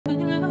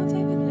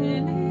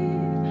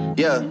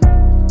Yeah.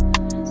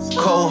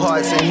 Cold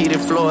hearts and heated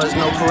floors,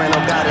 no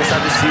parental guidance,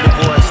 I just see the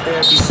voice.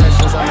 Therapy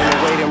sessions, I'm in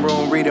the waiting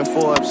room reading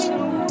Forbes.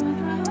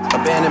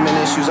 Abandonment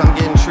issues, I'm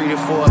getting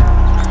treated for.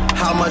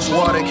 How much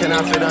water can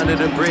I fit under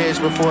the bridge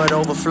before it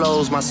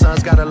overflows? My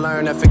son's gotta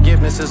learn that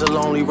forgiveness is a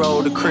lonely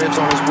road. The crib's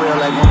on his wheel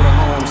like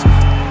motorhomes.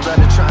 Let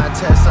her try and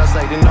test us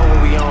like they know what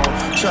we own.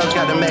 Chubb's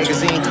got the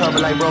magazine covered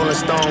like Rolling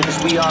Stone,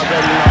 cause we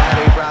already know how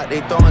they rock,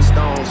 they throwing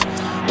stones.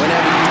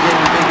 Whenever you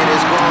getting bigger,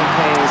 there's growing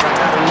pains. I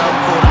got enough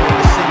pull to make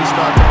the city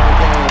start throwing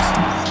games.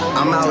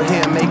 I'm out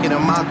here making a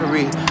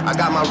mockery. I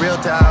got my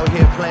realtor out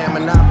here playing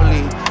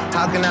Monopoly.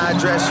 How can I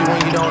address you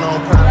when you don't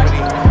own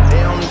property?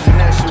 They only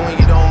finesse you when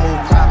you don't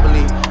move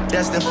properly.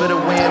 Destined for the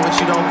win, but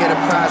you don't get a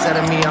prize out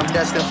of me. I'm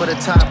destined for the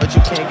top, but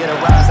you can't get a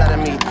rise out of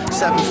me.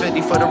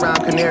 750 for the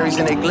round canaries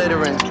and they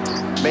glittering.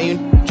 Man, you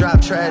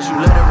drop trash, you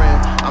littering.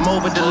 I'm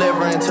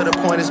over-delivering to the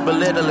point it's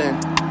belittling.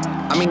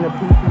 I mean, the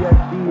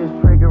PTSD is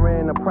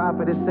triggering, the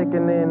profit is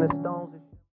sickening, the stone